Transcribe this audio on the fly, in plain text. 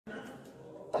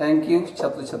Thank you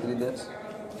छात्र छात्रीদের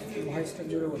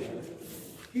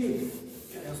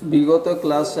বিগত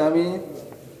ক্লাসে আমি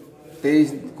 23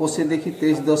 কোষে দেখি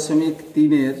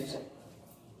 23.3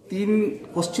 3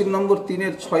 কোশ্চেন নম্বর 3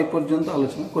 এর 6 পর্যন্ত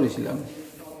আলোচনা করেছিলাম।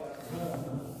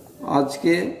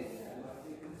 আজকে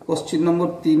কোশ্চেন নম্বর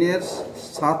 3 এর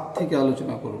 7 থেকে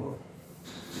আলোচনা করব।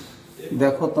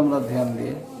 দেখো তোমরা ধ্যান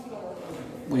দিয়ে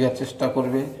বোঝার চেষ্টা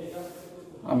করবে,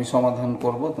 আমি সমাধান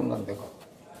করব, তোমরা দেখো।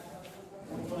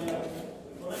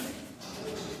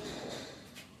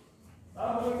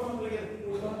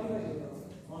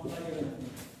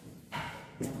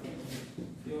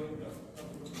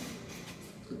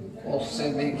 उससे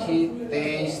देखी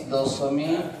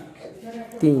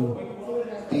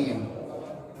 23.3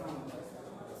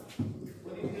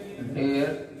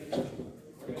 डेट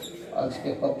आज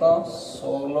के कत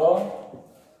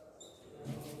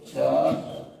 16/4/2000।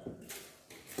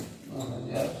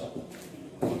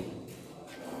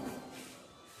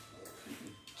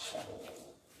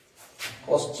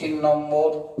 Question number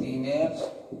 3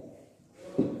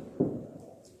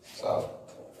 7।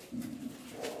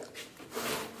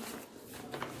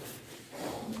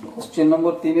 क्वेश्चन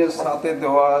नम्बर 3 7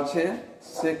 देवा आछे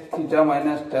sec theta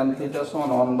minus tan theta समान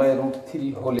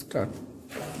 1/√3 होल स्टार्ट।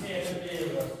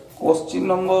 क्वेश्चन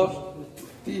नम्बर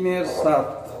 3 7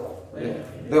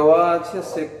 देवा आछे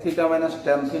sec theta minus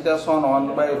tan theta समान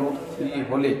 1/√3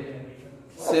 होले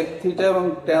sec थीटा एवं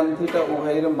tan थीटा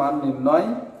उभयेर मान निर्णय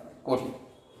करी।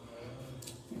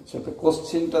 अच्छा तो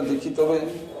क्वेश्चनটা দেখি তবে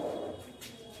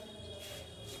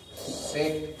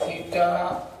sec theta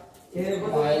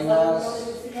minus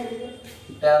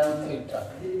tan theta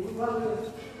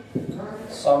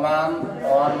समान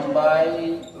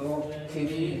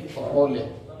 1/√3 होले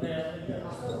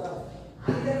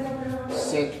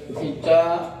sec थीटा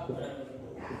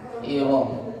एवं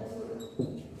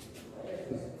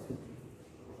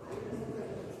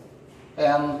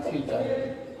tan थीटा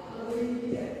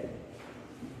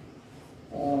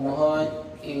उभय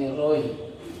एरই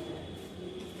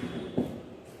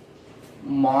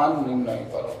मान निर्णय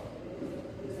करो।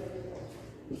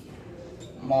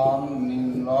 मान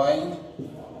निर्णय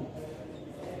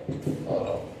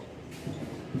करो।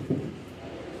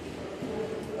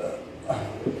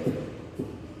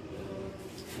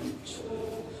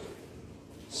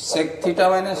 sec theta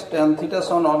minus tan theta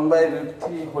समान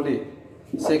 1/√3 होले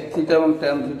sec थीटा एवं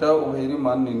tan थीटा उभयेर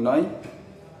मान निर्णय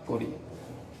करी।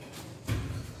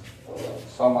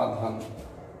 समाधान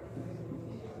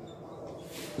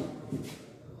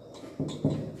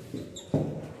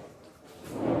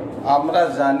আমরা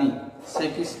জানি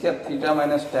sec square theta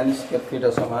minus tan square theta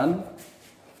সমান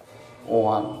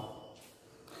 1।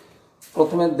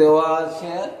 প্রথমে দেওয়া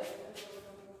আছে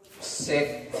sec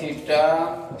theta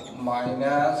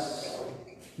minus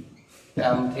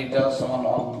tan theta সমান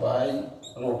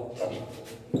 1/√3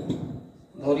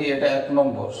 ধরি এটা 1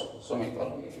 নম্বর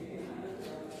সমীকরণ।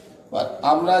 বাট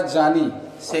আমরা জানি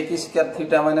sec square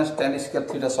theta minus tan square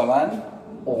theta সমান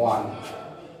 1।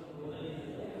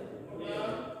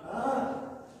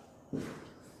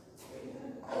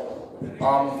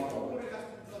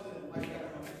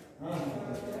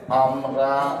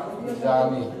 আমরা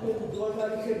জানি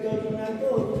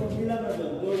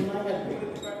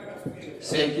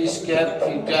sec square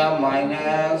theta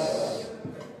minus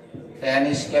tan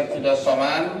square theta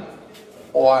সমান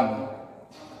 1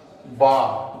 বা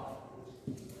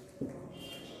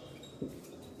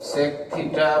sec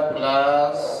theta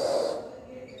plus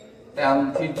tan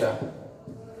theta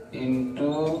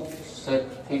into sec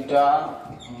theta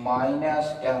minus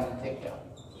tan theta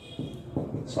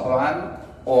समान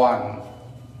 1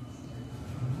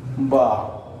 বা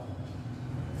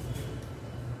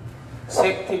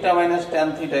sec theta minus tan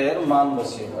theta एर मान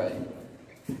बसिए भाई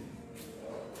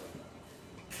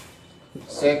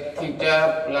sec theta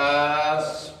plus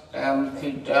tan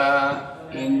theta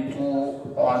into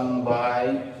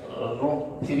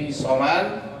 1/√3 समान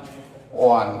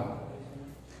 1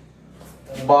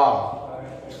 বা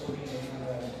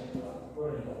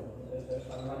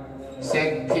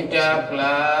sec theta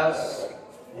plus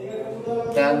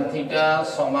tan theta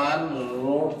समान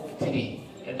 √3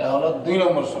 এটা হলো 2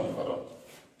 নম্বর সমীকরণ।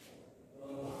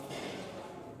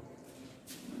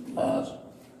 আর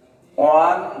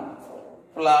 1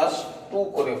 প্লাস 2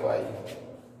 করে পাই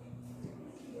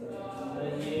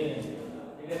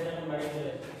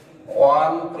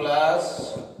 1 প্লাস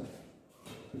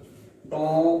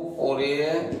 2 করে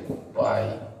পাই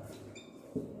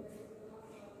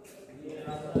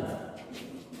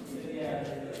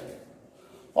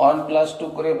 1 প্লাস 2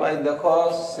 করে পাই। দেখো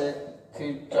sec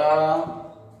theta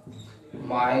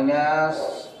minus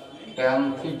tan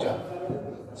theta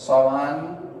समान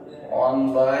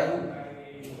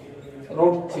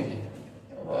 1/√3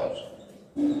 এবার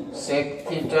sec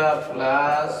theta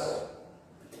plus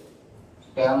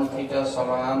tan theta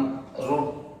সমান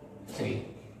 √3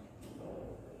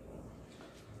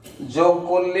 যোগ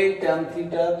করলেই tan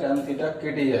থিটা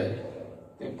কেটে যায়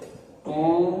 2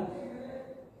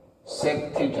 sec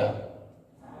থিটা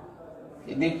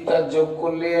এদিকটা যোগ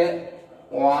করলে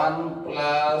 1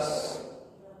 প্লাস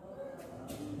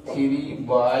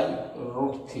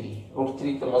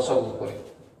 3/√3 কে লসাগু করে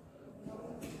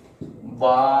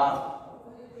বা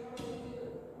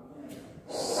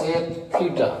sec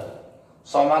থিটা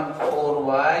সমান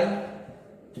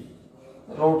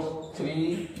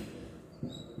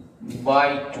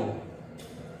 4/√3/2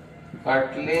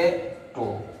 কাটলে 2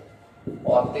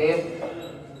 অতএব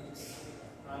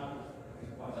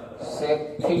sec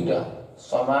থিটা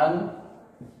সমান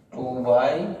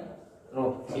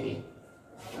 2/√3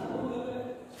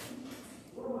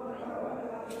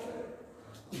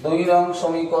 2 নং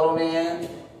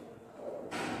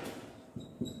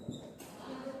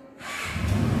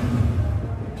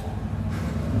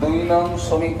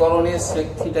সমীকরণে sec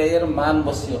থিটা এর মান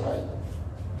বসিয়ে হয়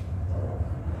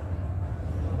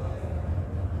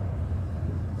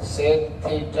sec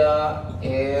থিটা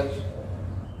এর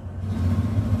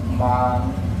মান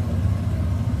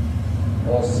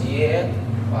বসিয়ে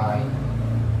পাই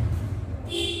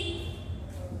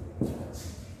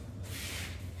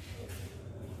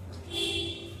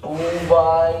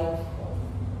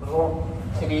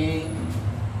 2/√3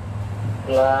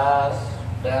 প্লাস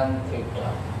tan থিটা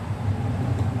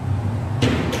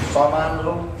সমান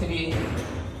 √3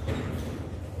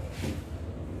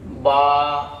 বা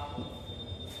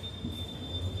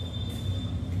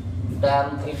tan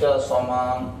থিটা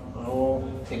সমান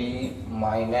 √3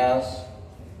 মাইনাস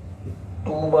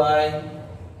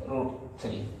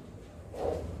 2/√3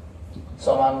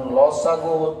 সমান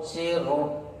লসাগু হচ্ছে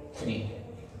 √3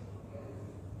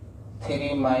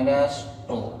 3 মাইনাস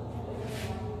 2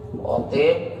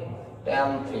 অতএব tan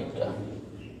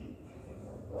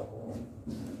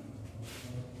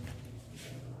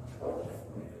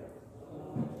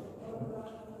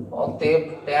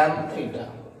থিটা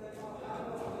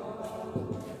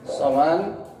সমান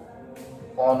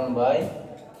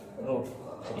 1/√3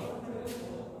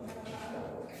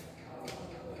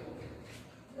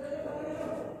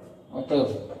 অতএব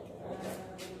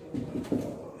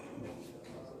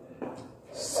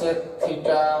sec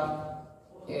থিটা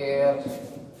এর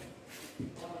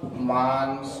মান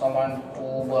সমান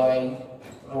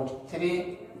 2/√3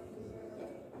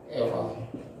 এবং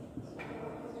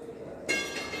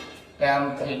tan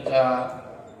থিটা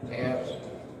এর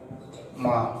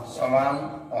মান সমান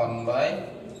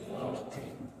 1/√3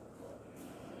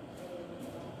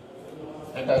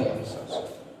 এটাই অ্যান্সার।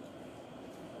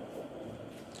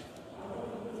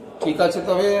 ঠিক আছে,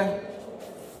 তবে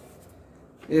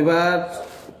এবার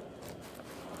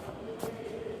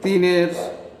 3-এর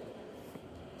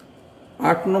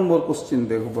 8 নম্বর কোশ্চেন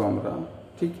দেখবো আমরা,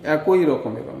 ঠিক একই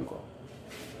রকমের অঙ্ক।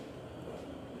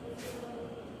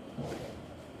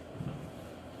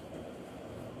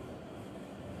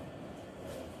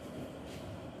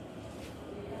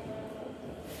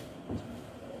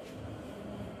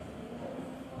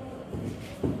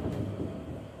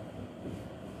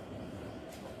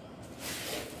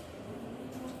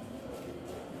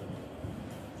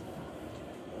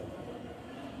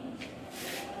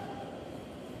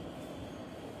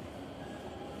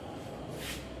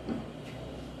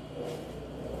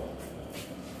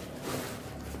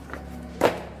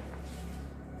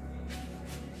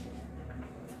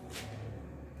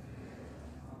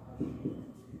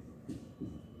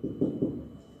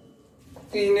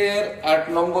 তিনের 8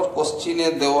 নম্বর কোশ্চিনে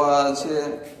দেওয়া আছে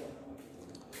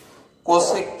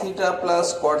cosec theta plus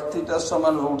cot theta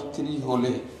সমান √3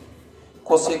 হলে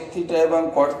কোসেক থিটা এবং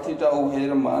কট থিটা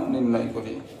উভয়ের মান নির্ণয়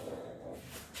করি।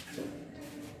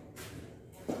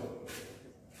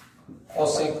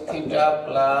 Cosec theta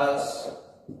plus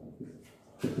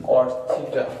cot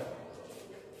theta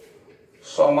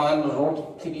সমান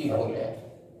 √3 হলে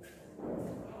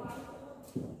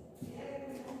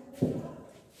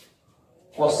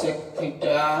কোসেক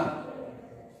থিটা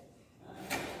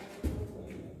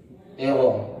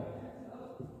এবং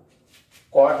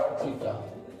কট থিটা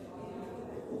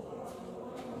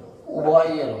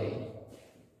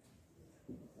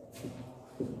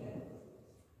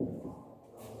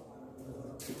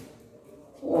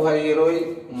উভয়েরই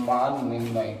মান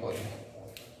নির্ণয় করে।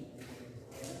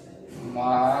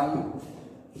 মান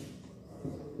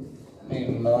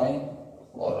নির্ণয়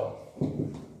করো।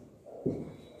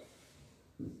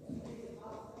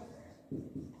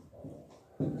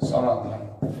 সমাধান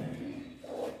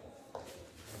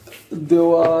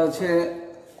দেওয়া আছে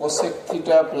cosec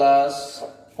theta plus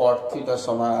cot theta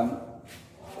সমান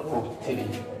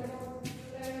 √3,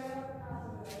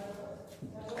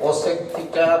 cosec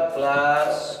theta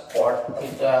plus cot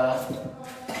theta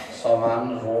সমান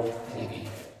 √3।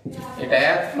 এটা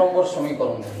 1 নম্বর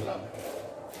সমীকরণ বললাম।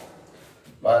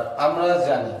 বাট আমরা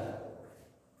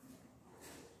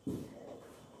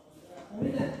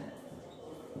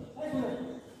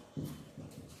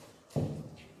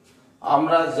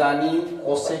জানি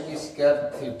কোসেক স্কয়ার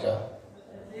থিটা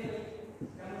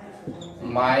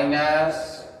মাইনাস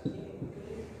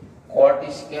কট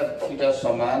স্কয়ার থিটা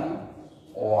সমান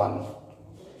 1,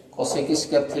 কোসেক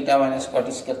স্কয়ার থিটা মাইনাস কট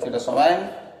স্কয়ার থিটা সমান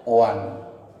 1,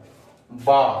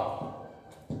 বা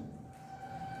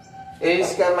a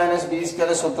স্কয়ার মাইনাস b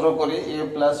স্কয়ারের সূত্র করি a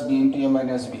plus b into a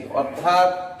minus b, অর্থাৎ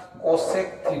cosec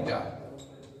theta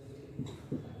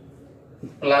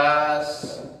plus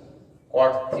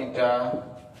cot theta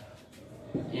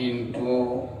into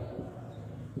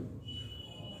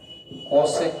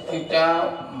cosec theta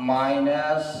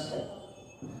minus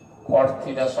কট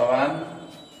theta সমান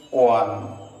 1।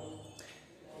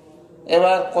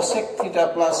 এবার cosec theta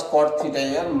plus cot theta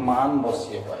এর মান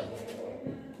বসিয়ে পাই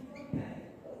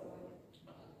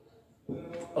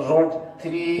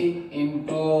 √3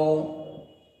 ইনটু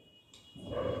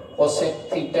কোসেক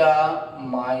থিটা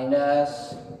মাইনাস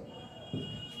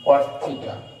কট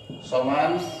থিটা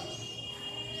সমান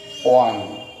 1,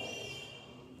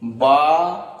 বা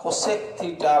কোসেক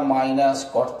থিটা মাইনাস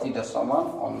কট থিটা সমান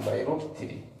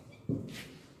 1/√3।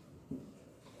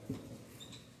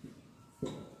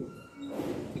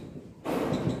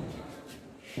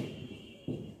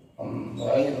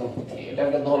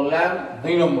 এটাকে ধরলাম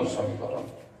 2 নম্বর সমীকরণ।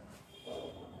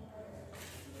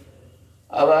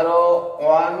 আবারও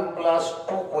 1 প্লাস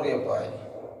 2 করে পাই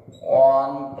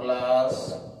 1 প্লাস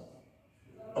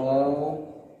 2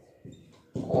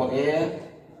 করে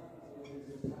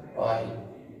পাই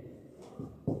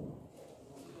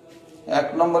 1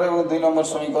 নম্বর এবং 2 নম্বর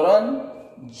সমীকরণ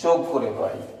যোগ করে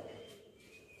পাই।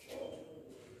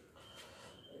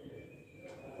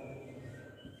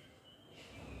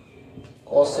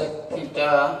 Cosec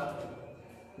theta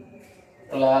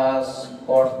plus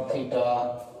cot theta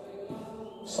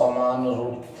সমান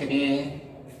 √3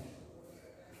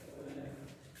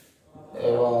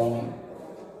 এবং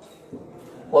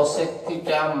কোসেক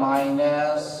থিটা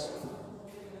মাইনাস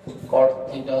কট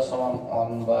থিটা সমান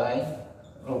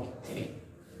 1/√3।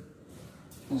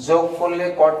 যোগ করলে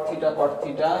কট থিটা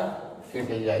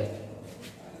কেটে যায়,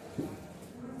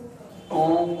 2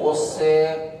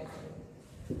 কোসেক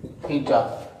থিটা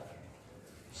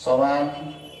সমান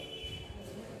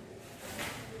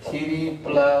 3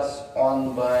 প্লাস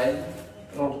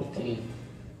 1/√3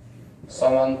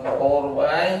 সমান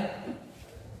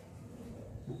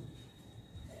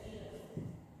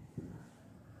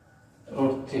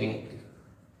 4/√3,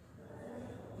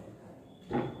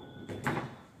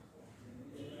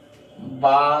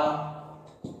 বা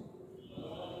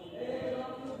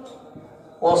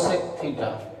কোসেক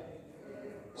থিটা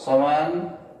সমান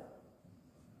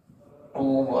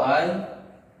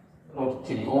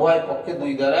 2/√3। উভয় পক্ষে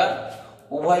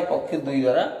 2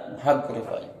 দ্বারা ভাগ করে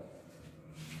পাই।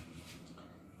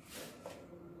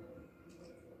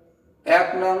 1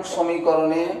 নং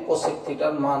সমীকরণে কোসেক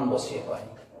থিটার মান বসিয়ে পাই।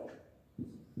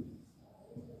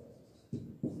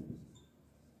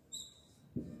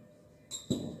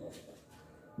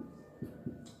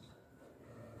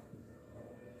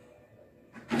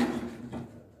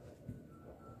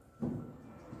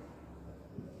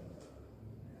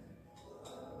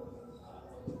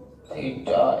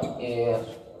 থিটা এর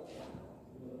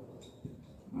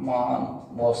মান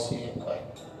বসিয়ে পাই।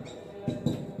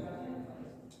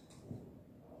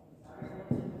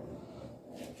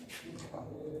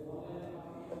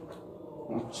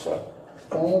 আচ্ছা,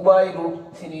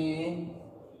 2/√3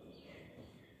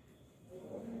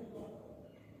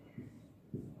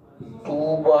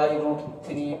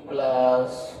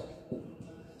 প্লাস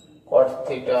কট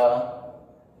থিটা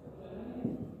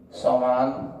সমান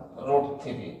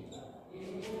 √3,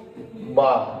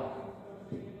 বা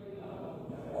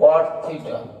কট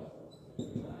থিটা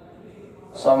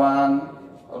সমান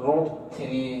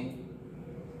 √3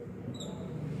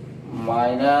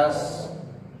 মাইনাস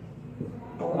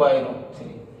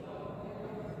 2/√3,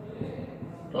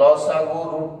 লসাগু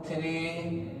 √3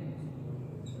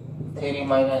 3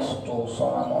 মাইনাস 2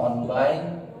 সমান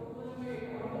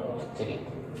 1/√3।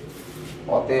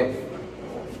 অতএব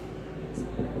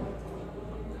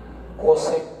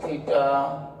কোসেক থিটা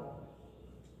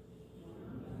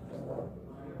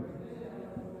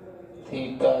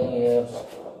এর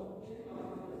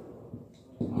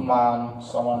মান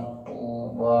সমান 2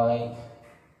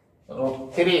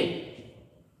 2/√3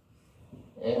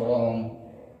 এবং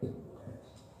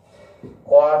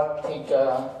cot থিটা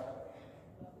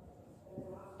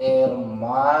এর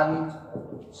মান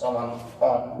সমান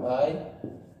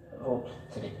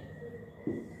 1/√3।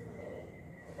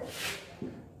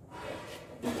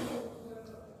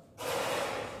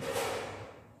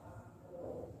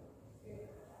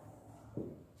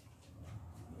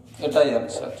 এটাই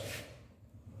অ্যান্সার।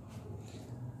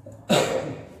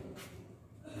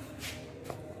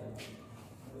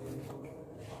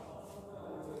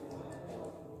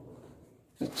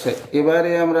 আচ্ছা,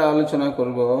 এবারে আমরা আলোচনা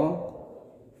করব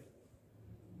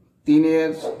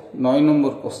 3-এর 9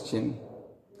 নম্বর কোশ্চেন।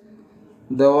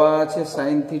 দেওয়া আছে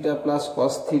sin theta plus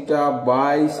cos theta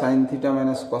by sin theta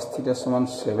minus cos theta সমান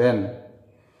 7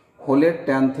 হলে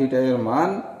tan থিটা এর মান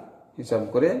হিসাব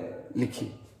করে লিখি।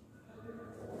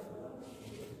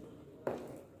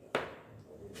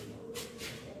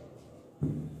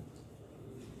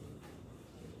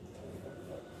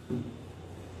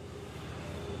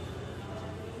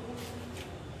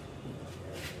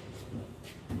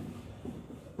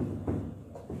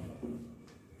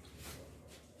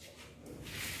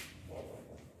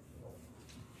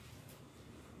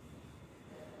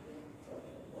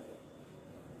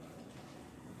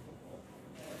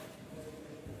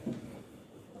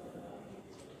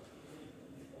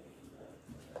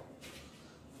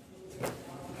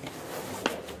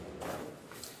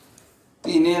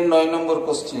 তিনের 9 নম্বর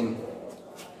কোশ্চেন।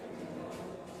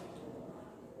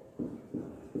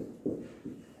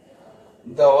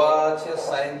 দেওয়া আছে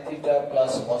sin theta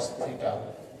plus cos theta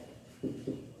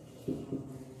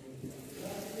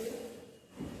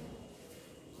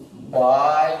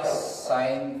by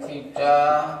sin theta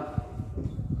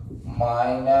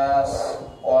minus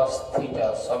cos theta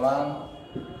সমান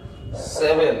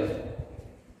 7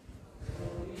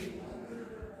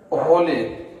 হলে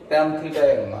tan থিটা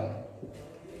এর মান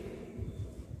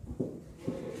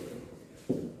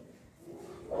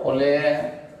হলে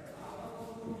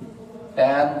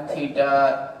tan থিটা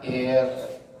এর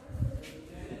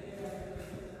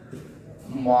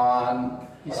মান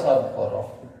হিসাব করো।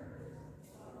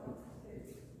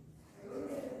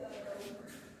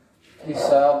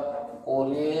 হিসাব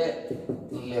করে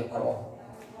লেখো।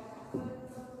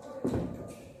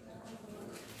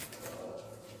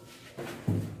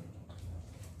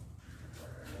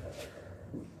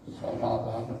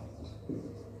 সমাধান।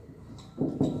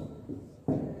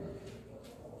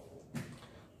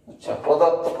 আচ্ছা,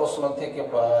 প্রদত্ত প্রশ্ন থেকে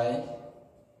পাই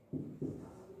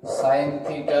sin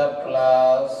theta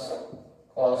plus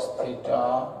cos theta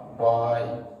by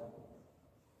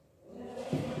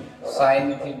sin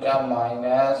theta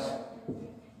minus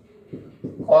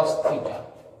cos theta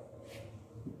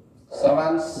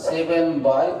সমান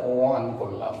 7/1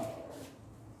 করলাম।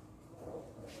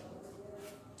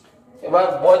 এবার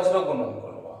বজ্র গুণন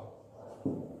করব।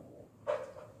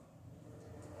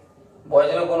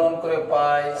 বজ্র গুণন করে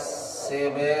পাই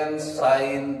 7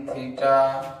 sin theta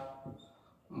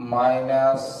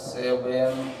minus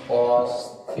 7 cos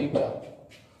theta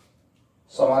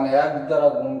সমান 1 দ্বারা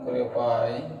গুণ করে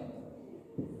পাই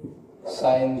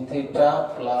sin theta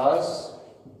plus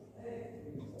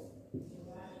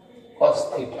cos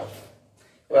theta.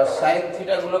 এবার sin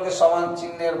থিটা গুলোকে সমান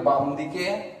চিহ্নের বাম দিকে,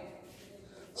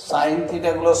 sin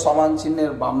থিটা গুলো সমান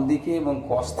চিহ্নের বাম দিকে এবং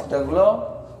cos থিটা গুলো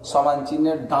সমান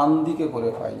চিহ্নের ডান দিকে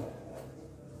করে পাই।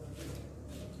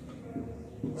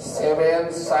 7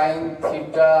 sin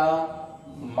theta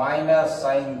minus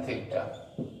sin theta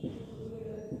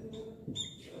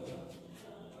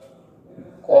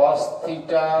cos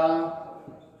theta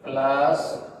plus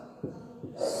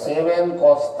 7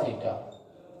 cos theta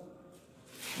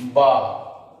বা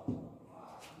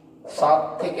 7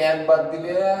 থেকে 1 বাদ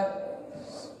দিলে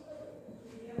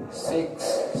 6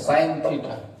 sin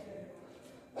থিটা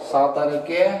 7 আর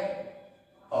 1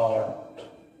 8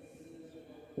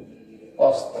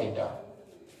 cos থিটা।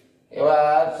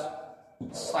 এবার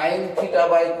sin theta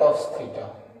by cos theta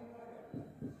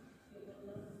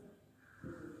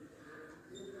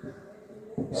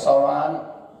সমান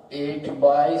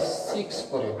 8/6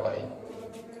 করে পাই।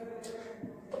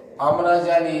 আমরা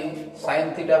জানি sin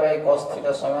theta by cos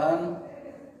theta সমান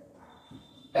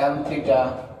tan থিটা,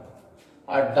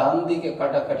 আর ডান দিকে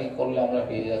কাটাকাটি করলে আমরা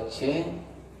পেয়ে যাচ্ছি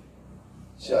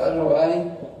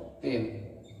 4/3।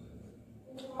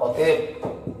 অতএব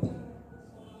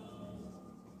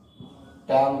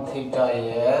tan থিটা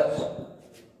এর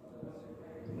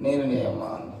নির্ণেয়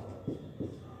মান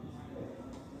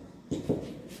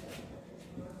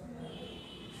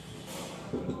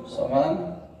সমান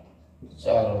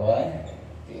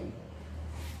 4/3।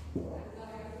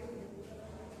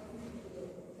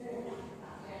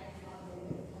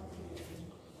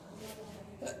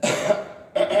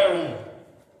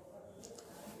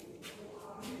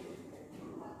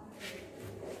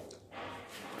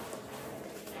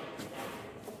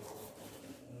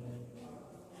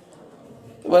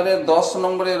 এবারে 10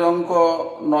 নম্বরের অঙ্ক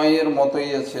 9 এর মতোই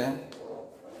আছে।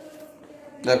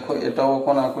 দেখো এটাও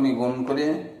কোনাকুনি গুণ করে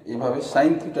এইভাবে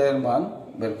সাইন থিটা এর মান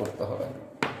বের করতে হবে।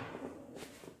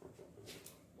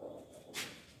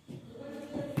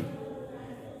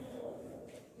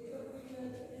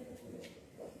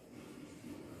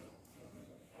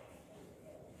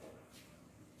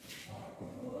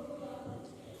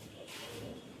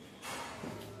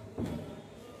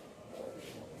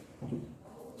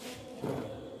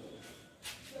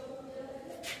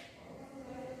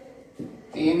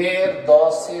 তিনের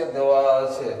 10-এ দেওয়া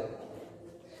আছে,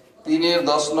 3-এর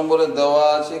 10 নম্বরে দেওয়া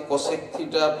আছে cosec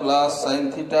theta plus sine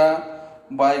theta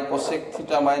by cosec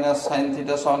theta minus sine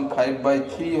theta সমান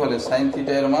 5/3 হলে সাইন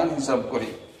থিটা এর মান হিসাব করি।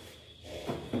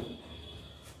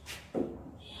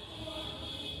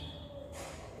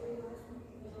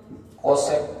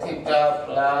 Cosec theta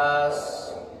plus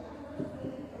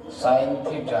sine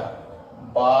theta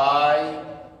by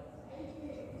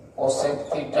cosec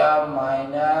theta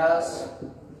minus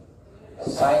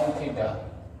sine theta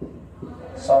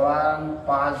সমান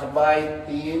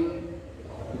 5/3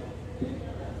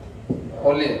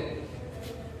 হলে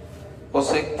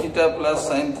cosec theta plus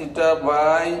sine theta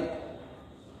by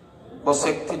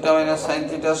cosec theta minus sine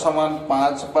theta সমান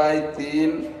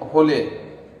 5/3 হলে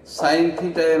সাইন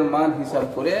থিটা এর মান হিসাব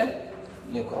করে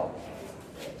লেখো।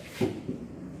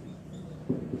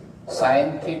 সাইন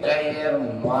থিটা এর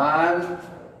মান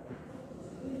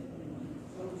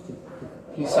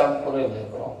হিসাব করে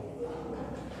লেখো।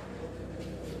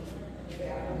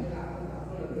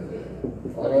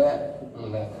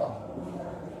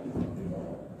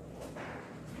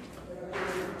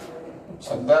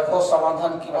 দেখো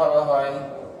সমাধান কিভাবে হয়।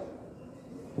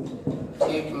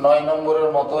 ঠিক 9 নম্বরের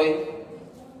মতোই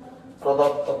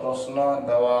প্রদত্ত প্রশ্ন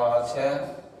দেওয়া আছে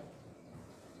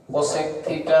cosec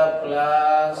theta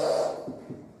plus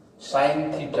sine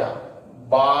theta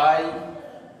by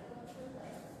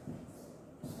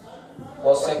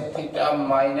cosec theta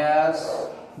minus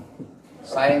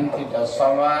sine theta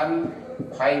সমান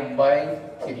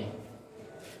 5/3।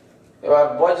 এবার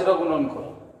বজ্র গুণন করো।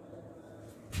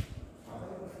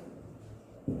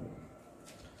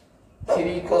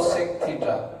 3 cosec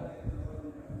theta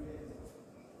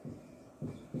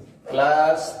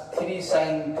plus 3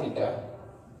 sine theta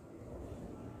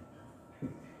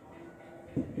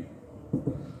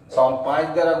সমান 5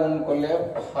 দ্বারা গুণ করলে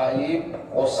 5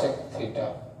 cosec theta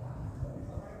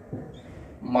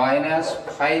minus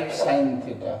 5 sine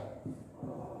theta.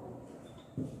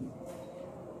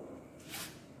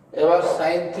 এবার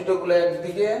সাইন থিটা গুলো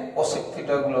একদিকে কোসেক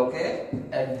থিটা গুলোকে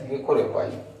একদিকে করে পাই,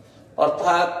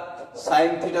 অর্থাৎ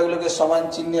সাইন থিটা গুলোকে সমান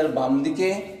চিহ্নের বাম দিকে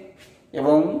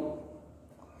এবং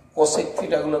কোসেক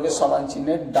থিটা গুলোকে সমান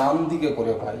চিহ্নের ডান দিকে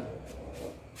করে পাই।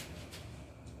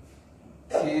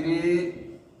 3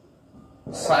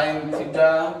 sine theta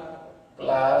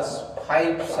plus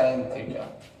 5 sine theta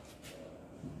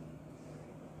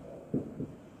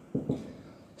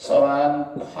সমান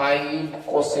 5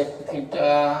 cosec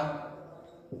theta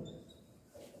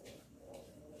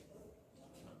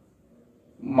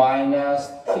minus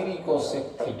 3 cosec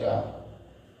theta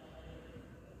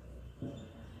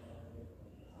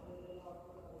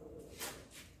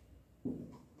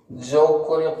যোগ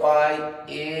করে পাই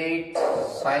 8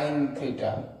 সাইন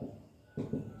থিটা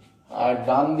আর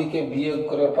ডান দিকে বিয়োগ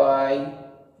করে পাই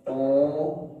 2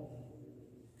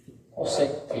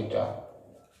 কোসেক থিটা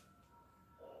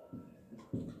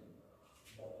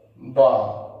বা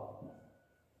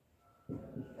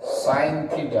সাইন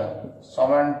থিটা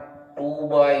সমান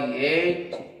 2/8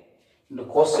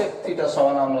 কোসেক থিটা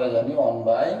সমান আমরা জানি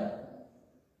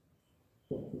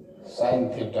 1/sin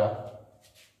থিটা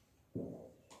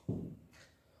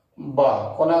বা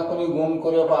কোনাকুনি গুণ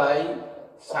করে পাই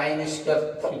sine square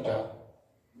theta.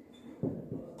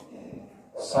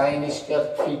 Sine square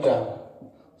theta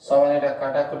সমান এটা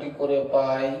কাটাকুটি করে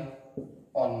পাই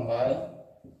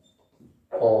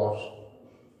 1/4।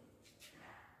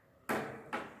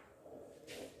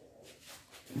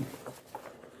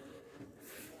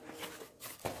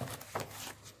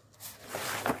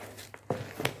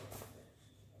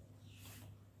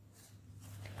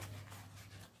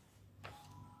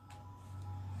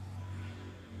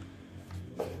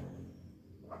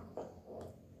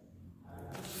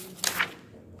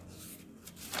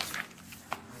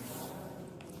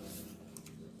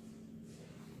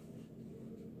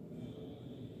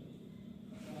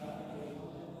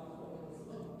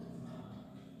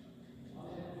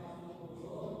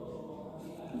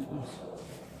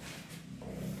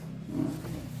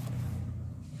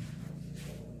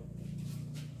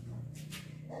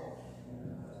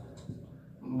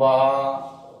 বা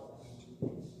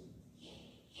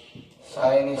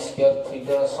সাইন স্কয়ার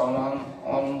থিটা সমান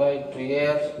 1/2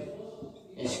 এর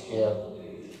স্কয়ার।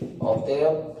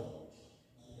 অতএব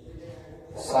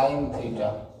সাইন থিটা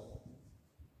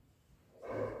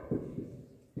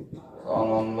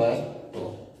সমান 1/2।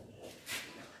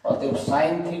 অতএব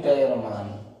সাইন থিটা এর মান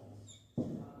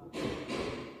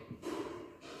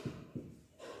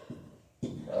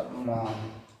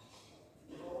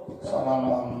সমান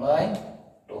 1/2।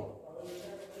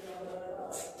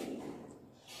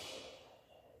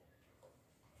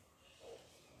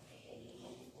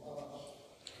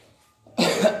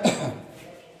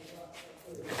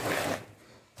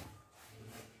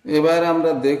 এবার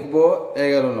আমরা দেখব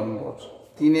 11 নম্বর,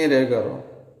 3/11।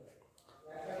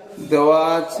 দেওয়া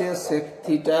আছে sec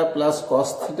theta plus cos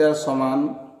theta সমান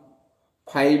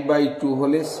 5/2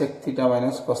 হলে sec theta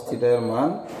minus cos theta এর মান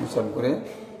হিসাব করে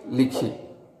লিখি।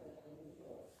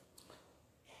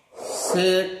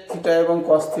 sec থিটা এবং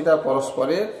cos থিটা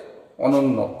পরস্পরের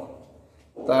অনুন্নক,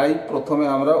 তাই প্রথমে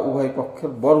আমরা উভয়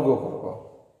পক্ষের বর্গ করব।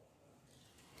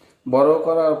 বর্গ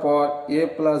করার পর a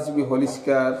plus b whole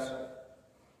square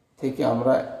থেকে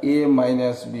আমরা a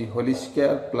minus b whole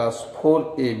square plus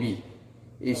 4ab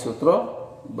এই সূত্র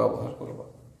ব্যবহার করব।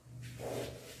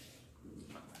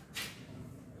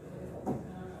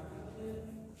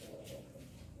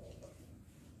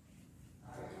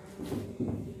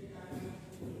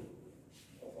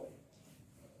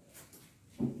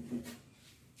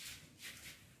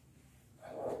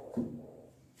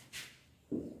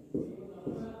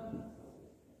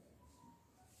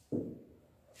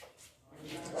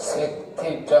 sec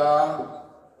theta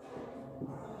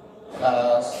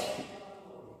plus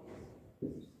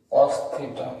cos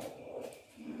theta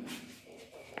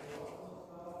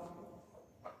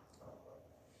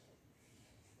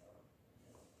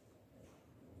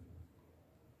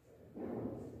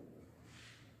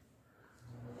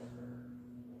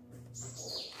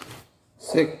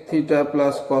sec theta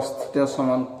plus cos theta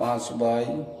সমান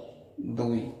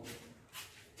 5/2।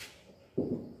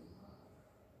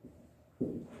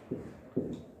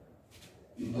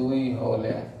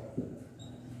 হলে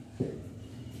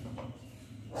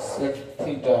sec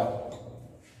theta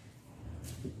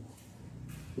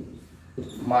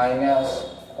minus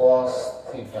cos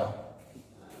theta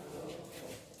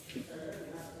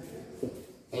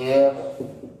এর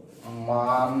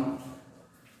মান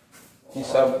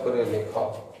হিসাব করে লেখো।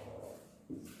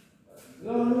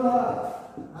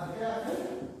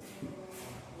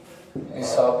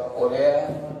 হিসাব করে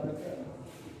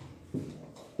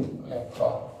লেখো।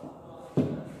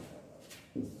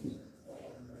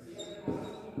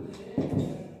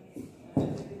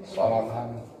 সমাধান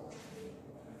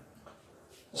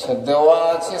দেওয়া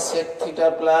আছে sec theta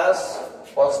plus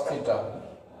cos theta.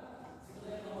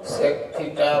 sec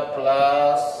theta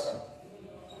plus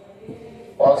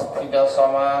cos theta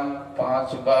সমান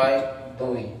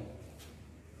 5/2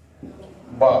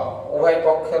 বা উভয়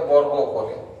পক্ষের বর্গ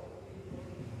করে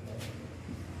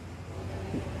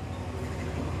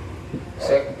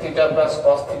sec থিটা প্লাস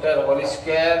cos থিটার হোল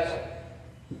স্কয়ার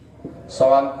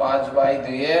সমান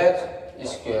 5/2 এর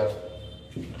স্কয়ার,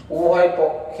 উভয়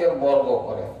পক্ষের বর্গ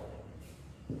করে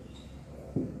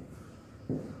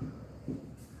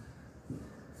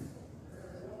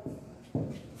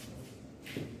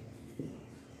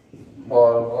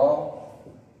বর্গ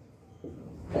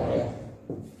করে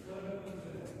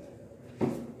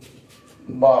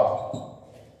বা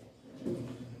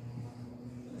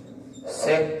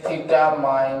sec theta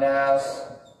minus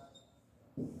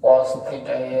cos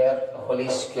theta এর whole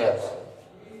square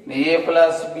a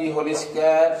plus b whole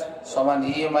square সমান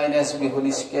a minus b whole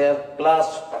square plus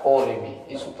 4ab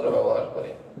এই সূত্র ব্যবহার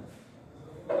করে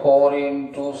 4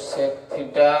 into sec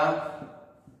theta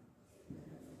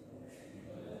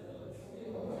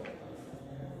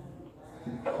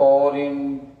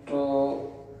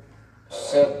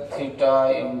sec theta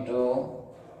into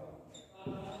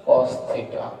cos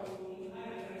theta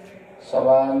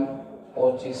समान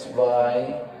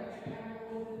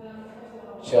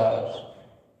 25/4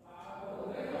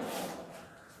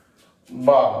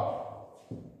 বা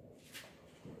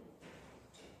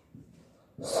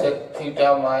sec theta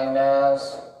minus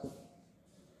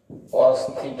cos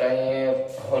theta এর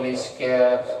whole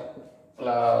square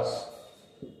plus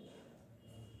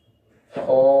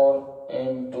 4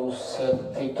 into sec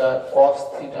theta cos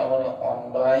theta মানে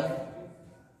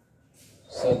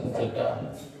 1/sec theta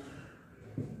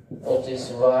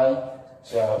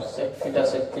 25/4 sec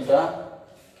theta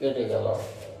কেটে গেল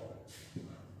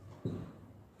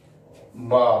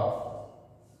বা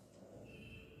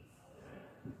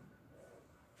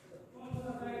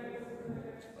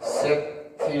sec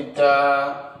theta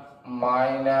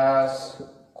minus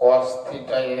cos theta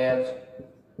theta এর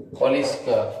whole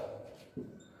square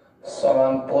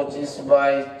সমান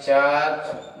 25/4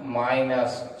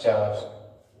 minus 4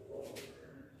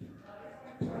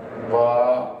 বা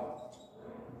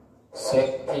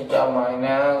sec theta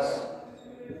minus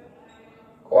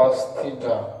cos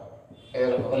theta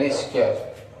এর whole square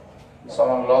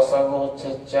সমান লসাগু হচ্ছে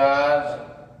 4,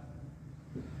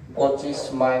 25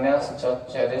 মাইনাস 4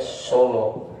 4 16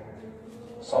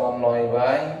 সমান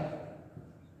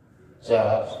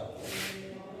 9/4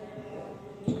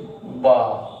 বা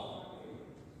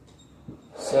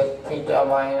sec theta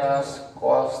minus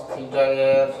cos theta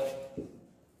এর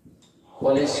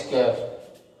হোল স্কয়ার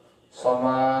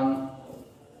সমান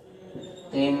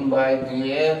 3/2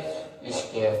 এর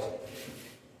স্কয়ার।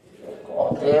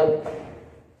 অতএব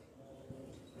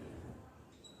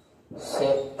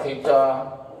sec theta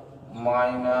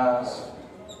minus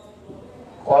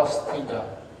cos theta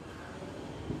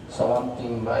সমান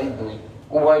 3/2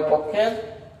 উভয় পক্ষের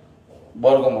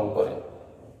বর্গমূল করে।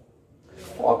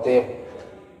 অতএব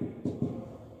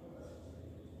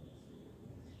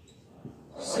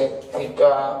sec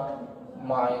theta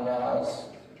minus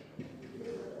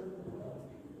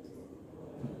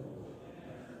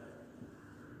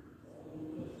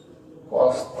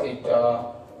cos theta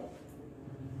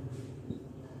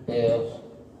এর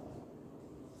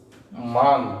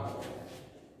মান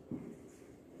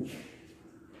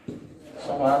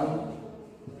সমান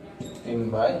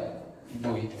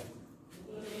 3/2।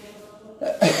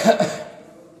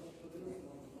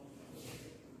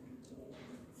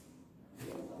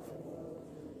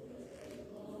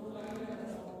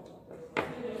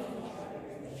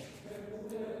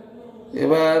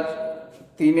 এবার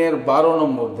 3-12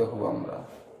 নম্বর দেখব আমরা।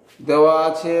 দেওয়া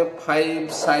আছে 5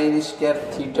 sin square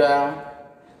theta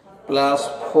plus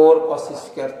 4 cos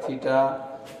square theta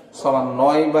সমান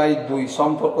 9/2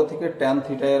 সম্পর্ক থেকে tan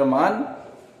থিটা এর মান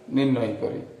নির্ণয়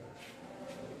করি।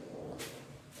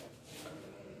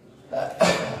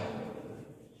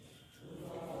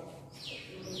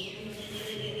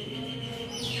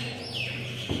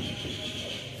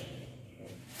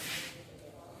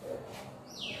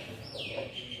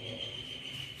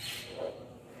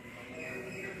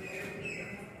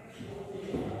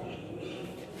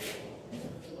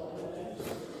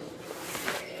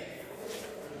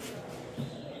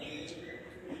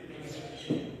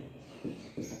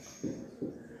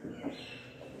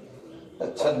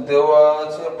 আচ্ছা, দেওয়া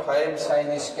আছে 5 sin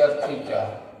square theta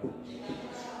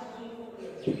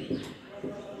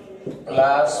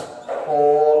plus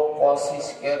 4 cos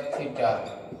square theta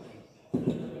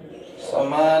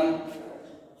সমান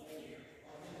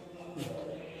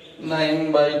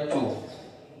 9/2।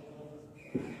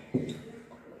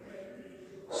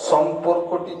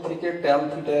 সম্পর্কটি থেকে tan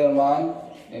থিটা এর মান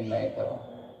নির্ণয় করো।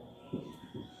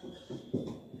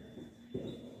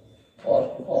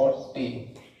 40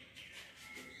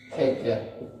 থেকে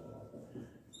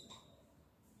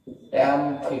tan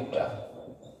থিটা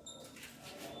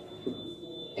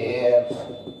এর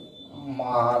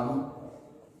মান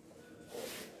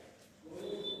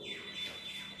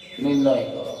নির্ণয়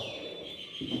করো।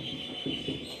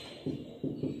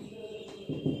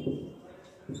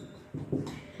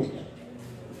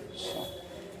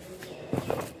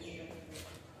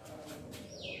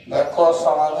 দেখো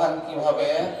সমাধান কিভাবে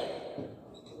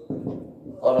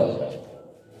করা যায়।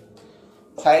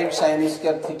 5 sin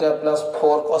square theta plus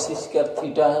 4 cos square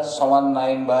theta সমান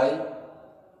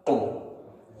 9/2।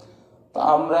 তো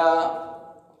আমরা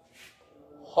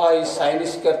হয় sin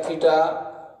স্কয়ার থিটা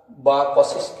বা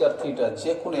cos স্কয়ার থিটা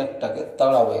যে কোনো একটাকে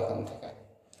তাড়াবো এখান থেকে।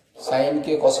 sin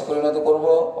কে cos এ পরিণত করব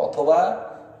অথবা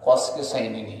cos কে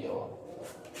sin এ নিয়ে যাব।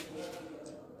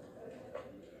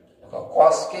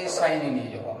 cos কে sin এ নিয়ে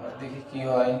যাব, আমরা দেখি কি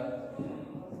হয়।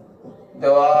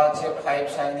 দেওয়া আছে 5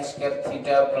 sin square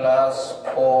theta plus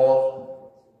 4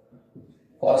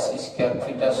 cos square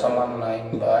theta সমান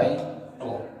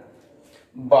 9/2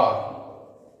 বা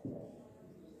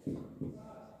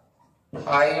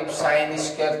 5 sin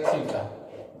square theta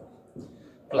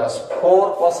plus 4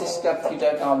 cos square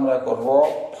থিটাকে আমরা করব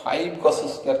 5 cos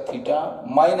square theta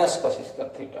minus cos square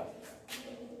theta.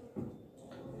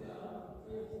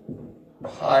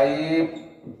 5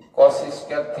 cos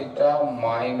square theta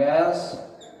minus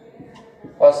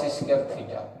cos square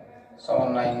theta সমান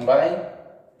 9/2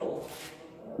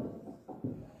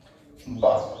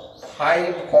 বা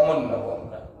 5 কমন নেব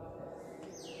আমরা।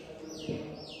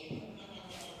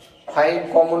 5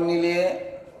 কমন নিলে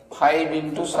 5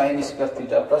 into sin square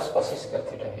theta plus cos square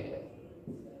theta হয়ে যায়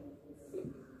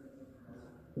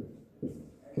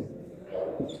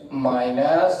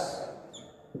মাইনাস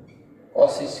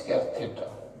cos স্কয়ার থিটা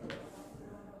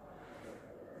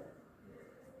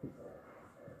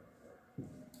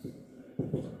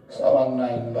সমান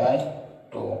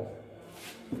 9/2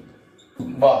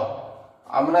 বা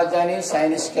আমরা জানি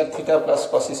sin square theta plus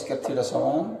cos square theta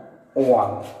সমান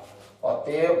 1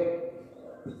 অতএব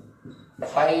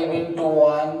 5 into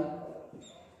 1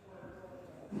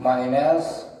 minus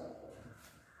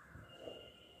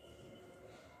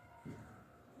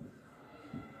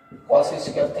cos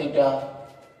square theta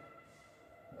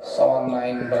সমান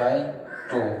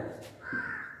 9/2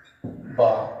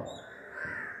 বা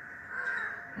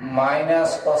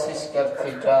minus cos স্কয়ার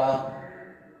থিটা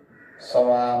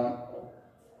সমান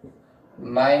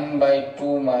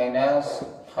 9/2 minus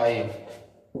 5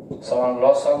 সমান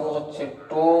লসাগু হচ্ছে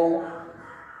 2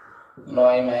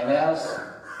 9 minus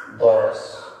 10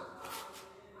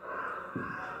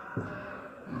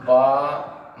 বা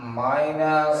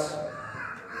minus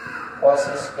cos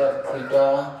স্কয়ার থিটা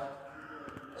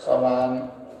সমান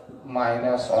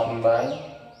minus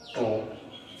 1/2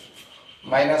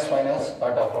 মাইনাস মাইনাস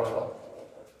কাটা পড়লো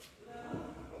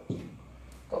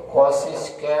তো cos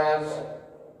স্কয়ার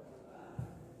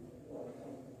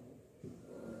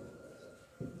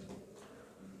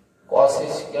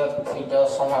থিটা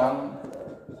সমান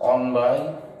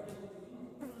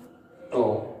 1/2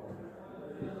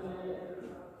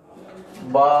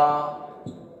 বা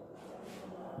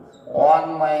 1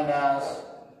 মাইনাস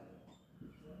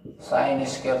sin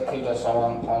স্কয়ার থিটা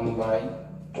সমান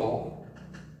 1/2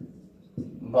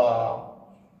 বা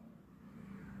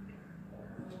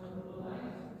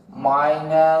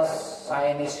minus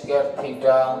sin square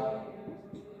theta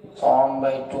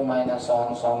 1/2 minus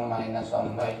 1 সমান minus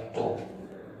 1/2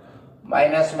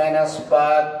 মাইনাস মাইনাস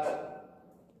বাদ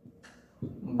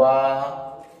বা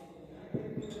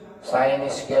sin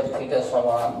স্কয়ার থিটা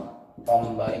সমান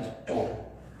 1/2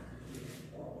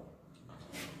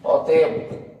 অতএব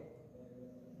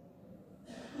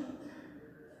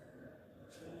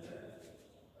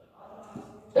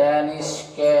tan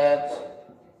স্কয়ার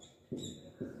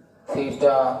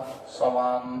থিটা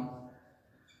সমান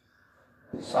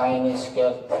sin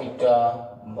square theta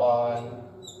by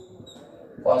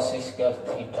cos square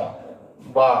theta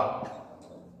বা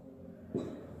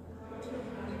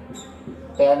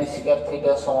tan স্কয়ার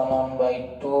থিটা সমান 1/2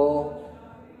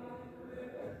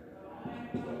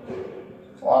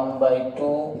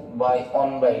 by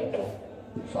 1/2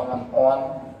 সমান 1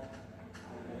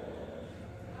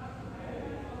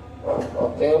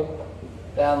 অতএব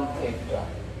tan থিটা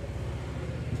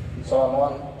সমান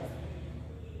 1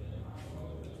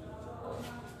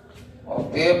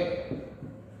 অতএব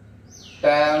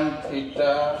tan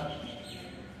থিটা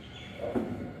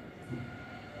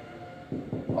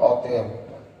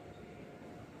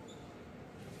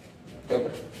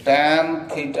tan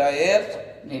থিটা এর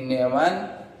নির্ণয় মান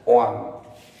 1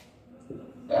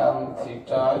 tan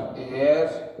থিটা এর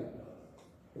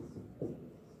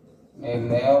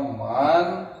নির্ণয় মান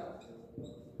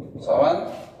সমান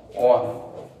 1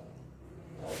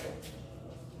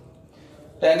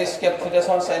 tan স্কয়ার থিটা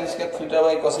সমান sin square theta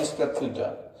by cos square theta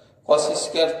cos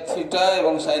square theta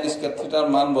এবং sin স্কয়ার থিটার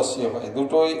মান বসিয়ে পাই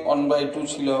দুটোই 1/2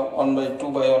 ছিল 1/2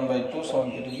 বাই 1/2 সমান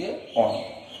কি 1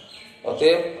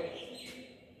 অতএব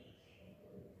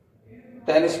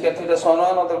tan স্কয়ার থিটা সমান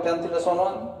 1 অতএব tan থিটা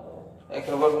সমান 1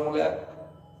 এর বর্গমূল 1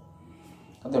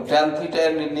 অতএব tan থিটা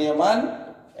এর নির্ণয় মান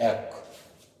 1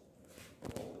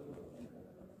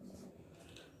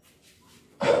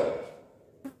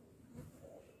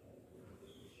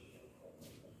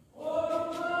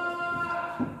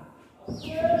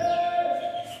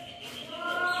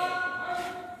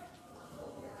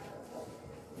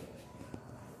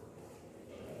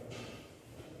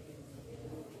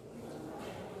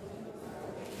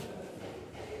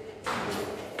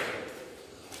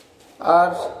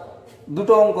 আর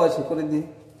দুটো অঙ্ক আছে করে দিই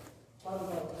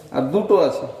আর দুটো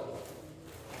আছে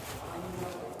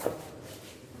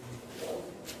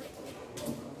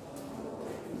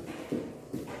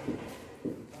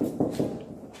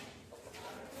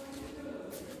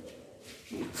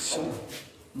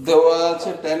দেওয়া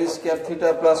আছে tan square theta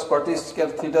plus cot square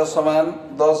theta সমান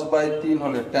 10/3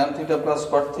 হলে tan theta plus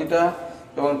cot theta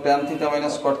এবং tan theta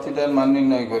minus cot theta এর মান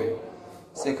নির্ণয় করি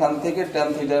সেখান থেকে tan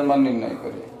থিটা এর মান নির্ণয়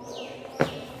করি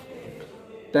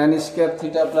tan square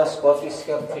theta plus cot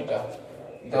square theta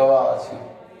দেওয়া আছে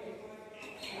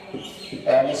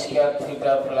tan square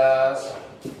theta plus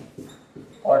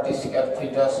cot square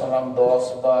theta সমান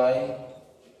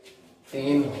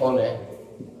 10/3 হলে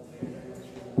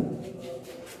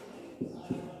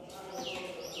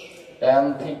tan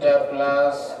theta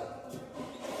plus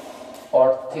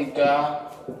cot theta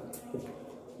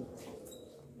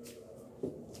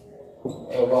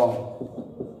এবং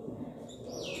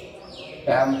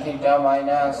tan theta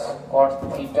minus cot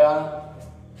theta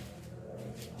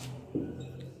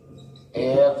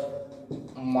এর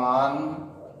মান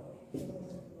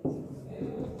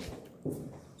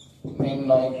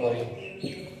নির্ণয় করি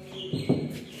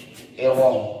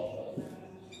এবং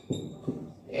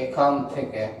এখান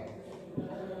থেকে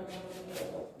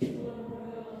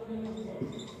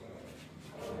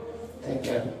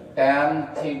tan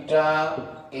থিটা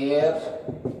এর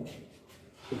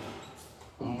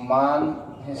মান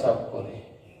হিসাব করি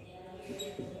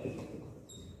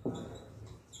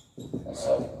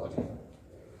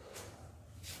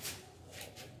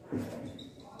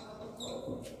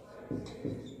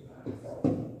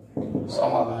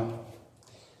সমাধান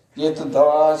যেহেতু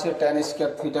দেওয়া আছে tan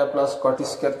square theta plus cot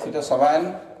square theta সমান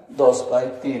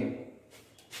 10/3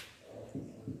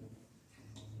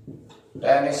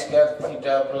 tan square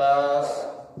theta plus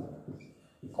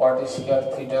cot square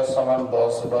theta সমান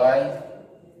 10/3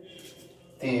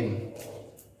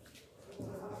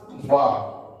 বা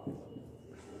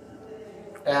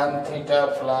tan theta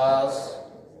plus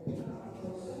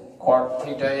cot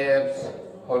theta এর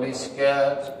whole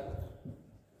square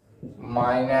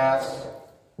minus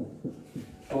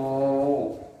 2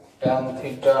 tan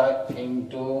theta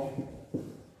into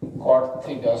cot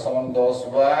theta সমান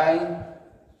 10/3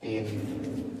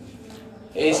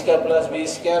 a square plus b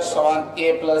square সমান a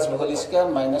plus b whole square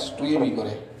minus 2ab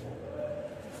করে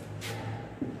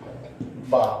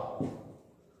বা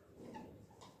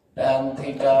tan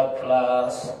theta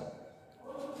plus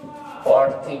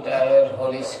cot theta এর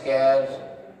whole square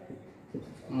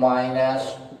minus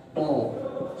 2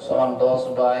 সমান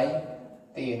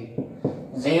 10/3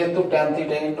 যেহেতু tan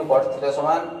theta into cot theta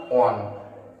সমান 1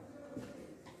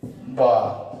 বা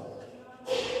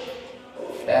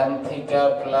tan theta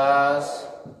plus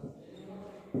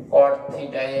cot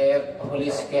theta এর হোল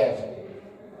স্কয়ার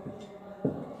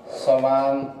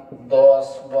সমান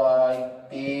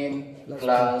 10/3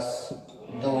 প্লাস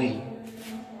 2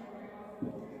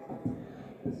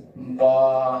 বা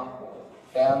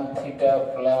tan theta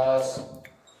plus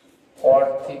cot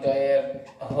theta এর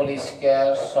হোল স্কয়ার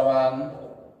সমান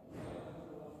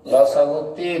লসাগু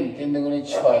 3 3 দুগুণে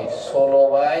 6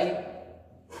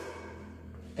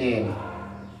 16/3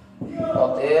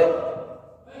 অতএব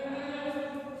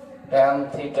tan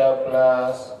theta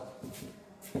plus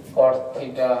cot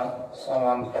theta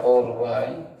সমান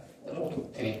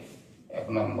 4/√3 এক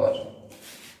নম্বর।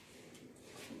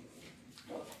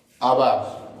 আবার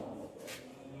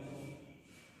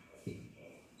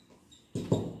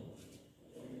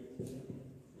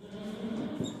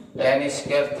tan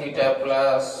square theta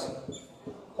plus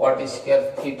cot square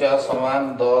theta সমান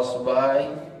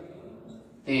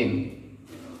 10/3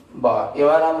 বা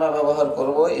এবার আমরা ব্যবহার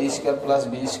করব a square plus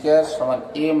b square সমান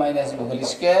a minus b whole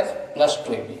square plus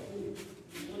 2ab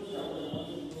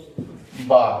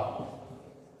বা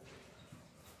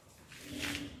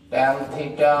tan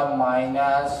theta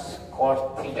minus cot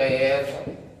theta এর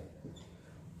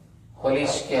whole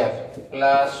square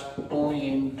plus 2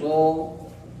 into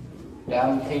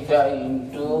tan theta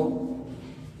into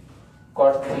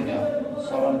cot theta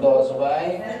সমান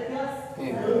 10/3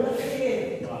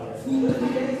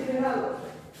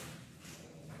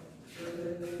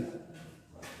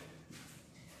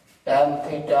 tan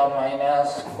theta minus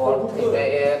cot theta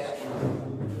এর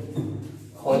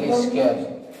whole square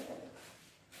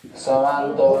সমান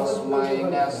 10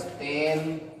 minus 3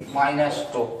 minus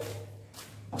 2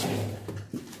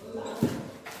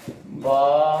 বা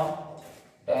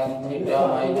tan theta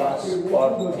minus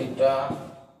cot theta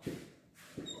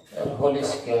whole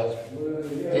square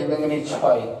 3 দুগুণে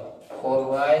 6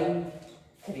 4/3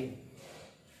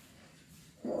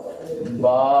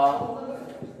 বা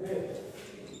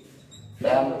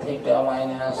tan theta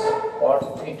minus cot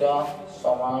theta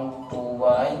সমান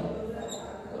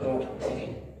 2/√3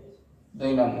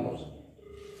 2 নম্বর।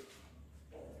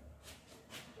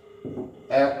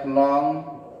 1 নং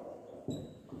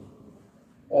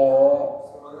ও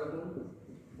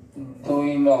 2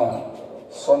 নং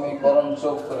সমীকরণ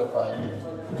যোগ করে পাই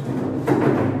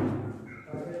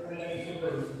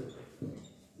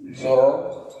যোগ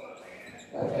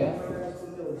করে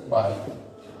পাই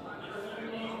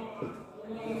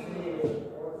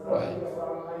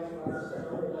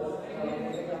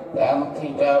tan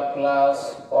theta plus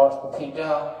cot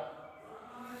theta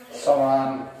সমান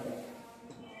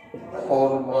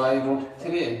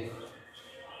 4/√3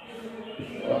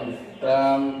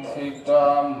 tan theta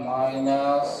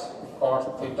minus cot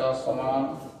theta সমান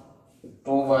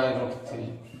 2/√3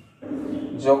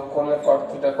 যোগ করলে cot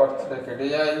থিটা কেটে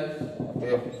যায়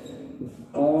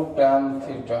 2 tan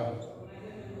থিটা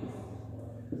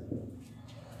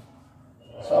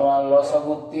সমান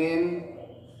লসাগু 3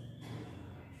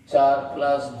 4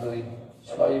 প্লাস 2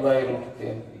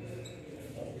 6/√3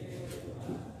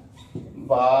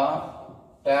 বা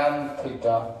tan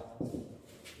থিটা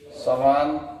সমান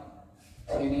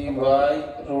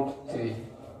 3/√3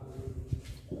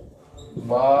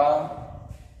 বা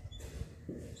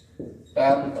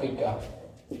tan থিটা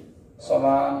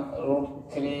সমান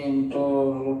 √3 ×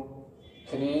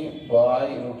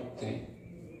 √3/√3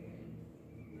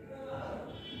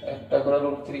 একটা করে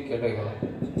 √3 কেটে গেল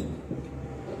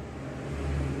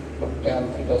tan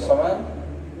থিটা সমান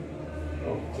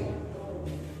 √3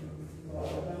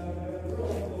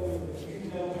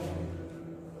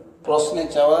 প্রশ্নে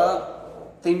চাওয়া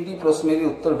তিনটি প্রশ্নেরই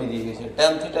উত্তর বেরিয়ে গেছে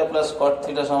tan theta plus cot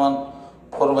theta সমান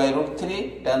 4/√3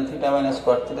 tan theta minus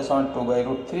cot theta সমান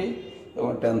 2/√3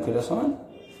 এবং tan থিটা সমান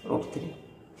 √3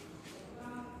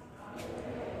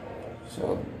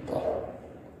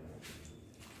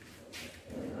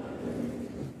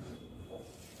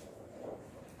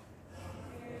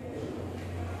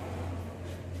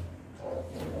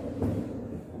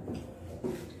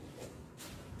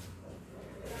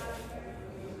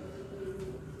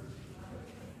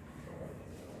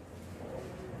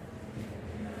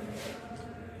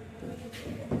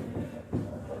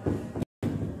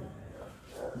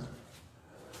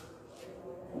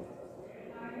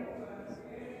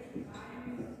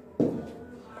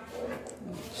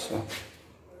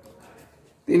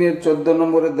 তিনের 14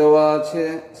 নম্বরে দেওয়া আছে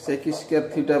sec square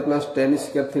theta plus tan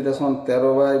square theta সমান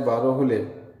 13/12 হলে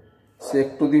sec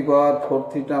to the power 4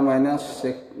 theta minus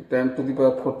sec tan to the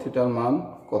পাওয়ার 4 থিটার মান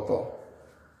কত?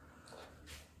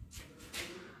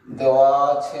 দেওয়া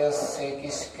আছে sec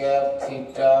square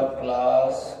theta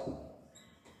plus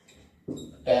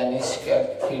tan square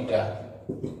theta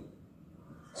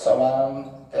সমান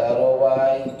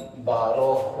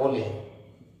 13/12 হলে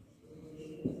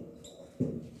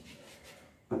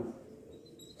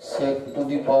sec to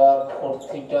the power 4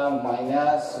 theta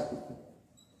minus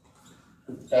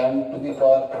tan to the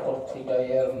power 4 theta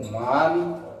এর মান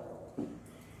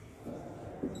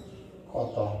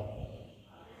কত?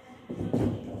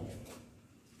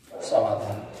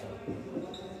 সমাধান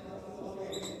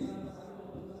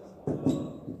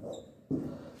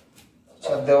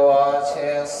দেওয়া আছে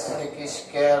sec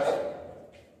স্কয়ার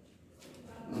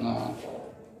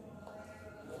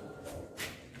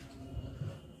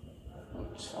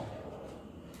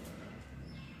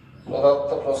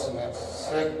প্রদত্ত প্রশ্নের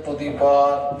sec to the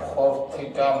power 4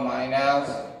 theta minus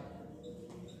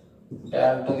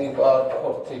tan to the power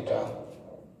 4 theta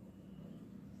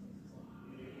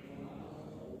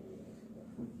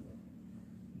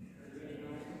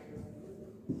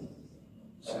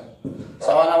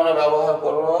সমান আমরা ব্যবহার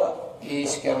করব a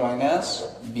square minus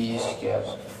b square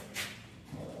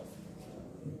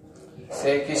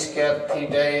sec square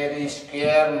theta এর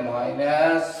square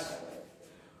minus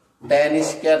tan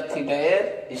square theta এর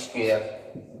square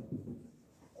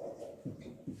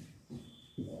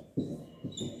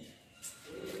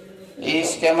a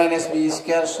square minus b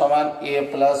square সমান a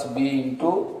plus b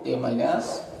into a minus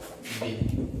b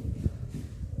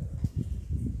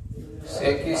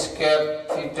sec square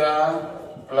theta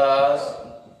plus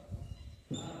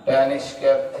tan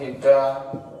square theta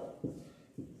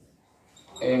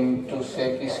into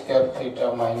sec square theta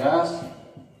minus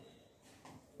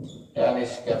tan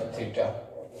square theta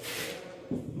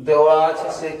দেওয়া আছে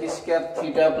sec square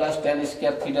theta plus tan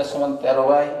square theta সমান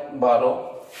 13/12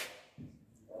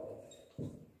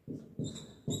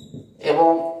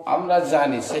 এবং আমরা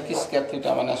জানি sec square theta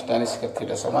minus tan square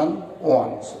theta সমান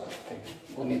 1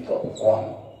 গুণিত 1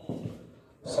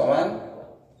 সমান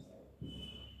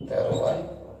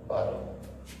 13/12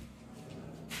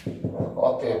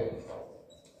 অতএব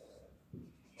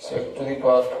sec to the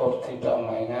power 4 theta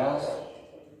minus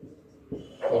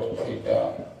 4 theta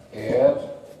এর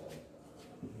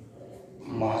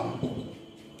মান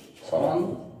সমান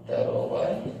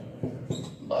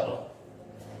 13/12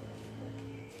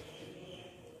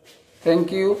 থ্যাংক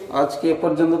ইউ আজকে এ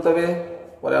পর্যন্ত তবে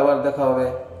পরে আবার দেখা হবে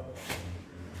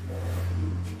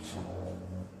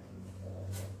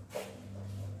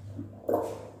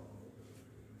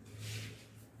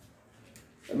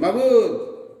মাহবুব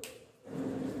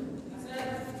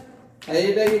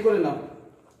এইটা কি করে না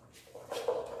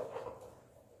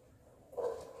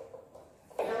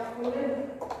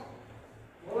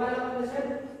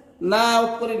না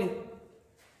অফ করিনি